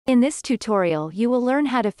In this tutorial you will learn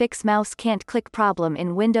how to fix mouse can't click problem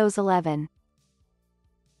in Windows 11.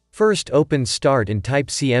 First open Start and type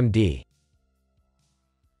CMD.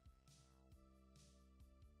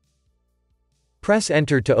 Press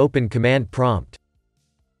Enter to open command prompt.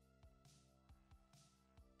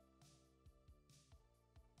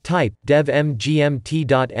 Type devmgmt.msc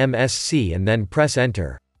and then press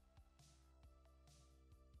Enter.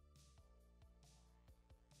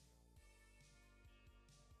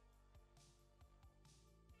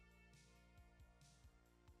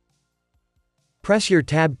 Press your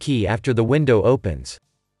Tab key after the window opens.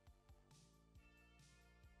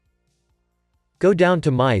 Go down to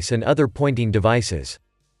Mice and other pointing devices.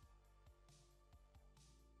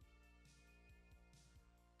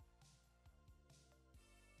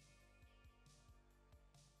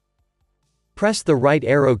 Press the right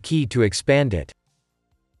arrow key to expand it.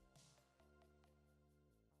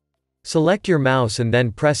 Select your mouse and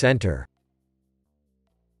then press Enter.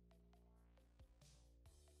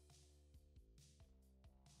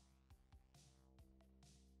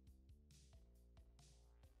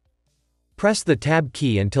 Press the Tab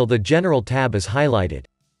key until the General tab is highlighted.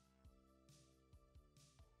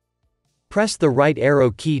 Press the right arrow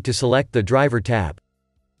key to select the Driver tab.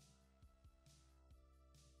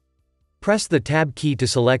 Press the Tab key to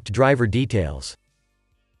select Driver Details.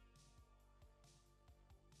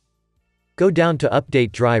 Go down to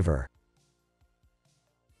Update Driver.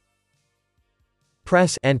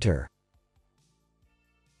 Press Enter.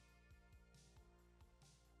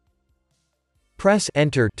 Press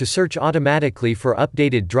Enter to search automatically for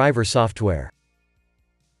updated driver software.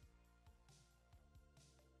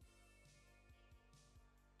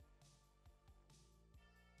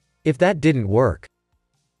 If that didn't work,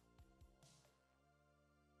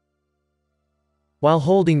 while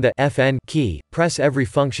holding the FN key, press every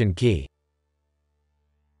function key.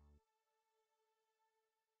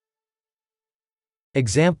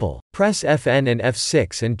 Example: press FN and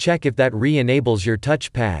F6 and check if that re-enables your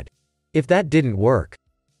touchpad. If that didn't work,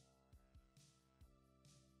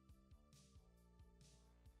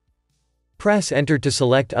 press Enter to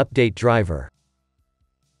select Update Driver.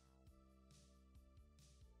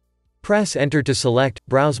 Press Enter to select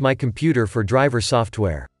Browse My Computer for driver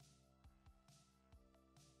software.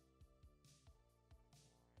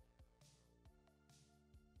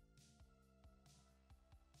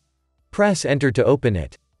 Press Enter to open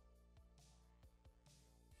it.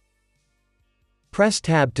 Press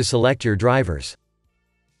Tab to select your drivers.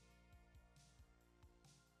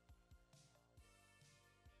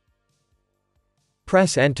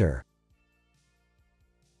 Press Enter.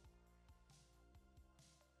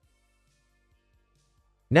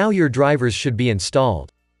 Now your drivers should be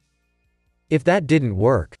installed. If that didn't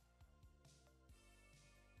work,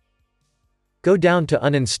 go down to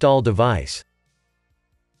Uninstall Device.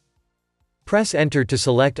 Press Enter to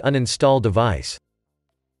select Uninstall Device.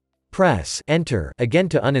 Press Enter again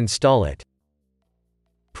to uninstall it.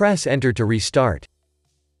 Press Enter to restart.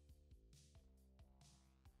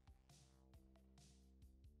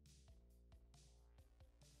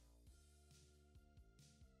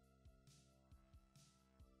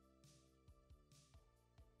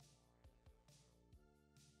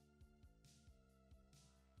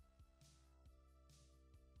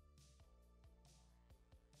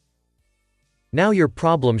 Now your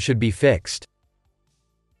problem should be fixed.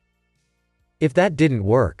 If that didn't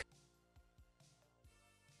work,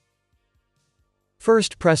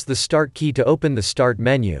 first press the Start key to open the Start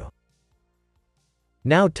menu.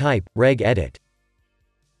 Now type regedit.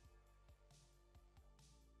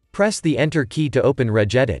 Press the Enter key to open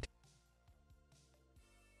regedit.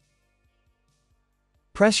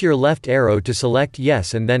 Press your left arrow to select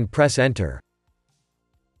Yes and then press Enter.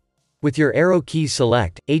 With your arrow key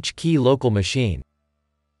select H key local machine.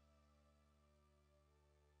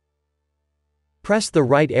 Press the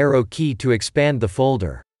right arrow key to expand the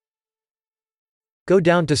folder. Go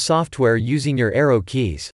down to Software using your arrow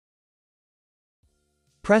keys.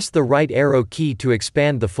 Press the right arrow key to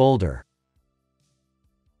expand the folder.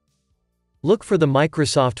 Look for the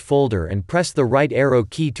Microsoft folder and press the right arrow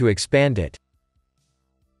key to expand it.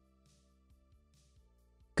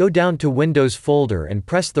 Go down to Windows folder and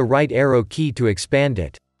press the right arrow key to expand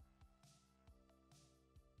it.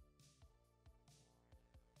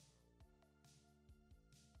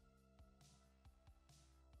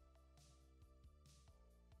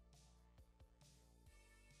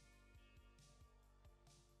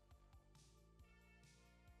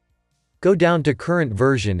 Go down to Current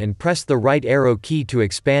Version and press the right arrow key to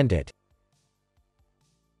expand it.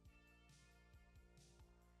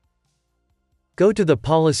 Go to the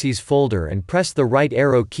Policies folder and press the right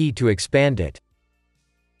arrow key to expand it.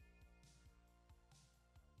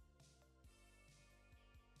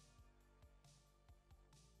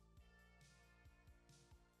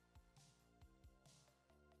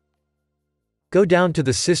 Go down to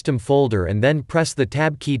the System folder and then press the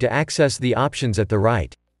Tab key to access the options at the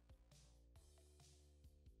right.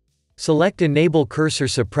 Select Enable Cursor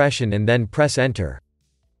Suppression and then press Enter.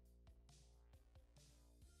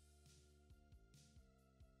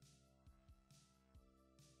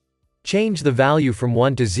 Change the value from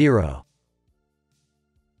 1 to 0.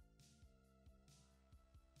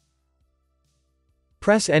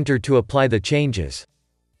 Press Enter to apply the changes.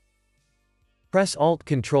 Press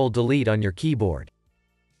Alt-Control-Delete on your keyboard.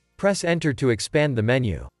 Press Enter to expand the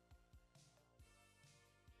menu.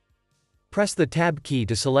 Press the Tab key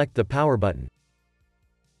to select the power button.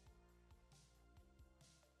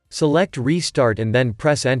 Select Restart and then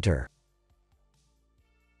press Enter.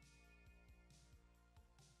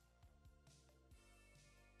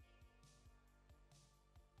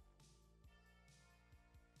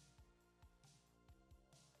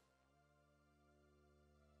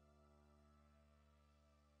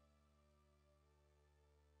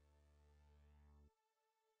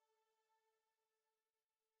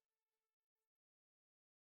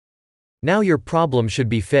 Now your problem should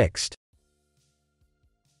be fixed.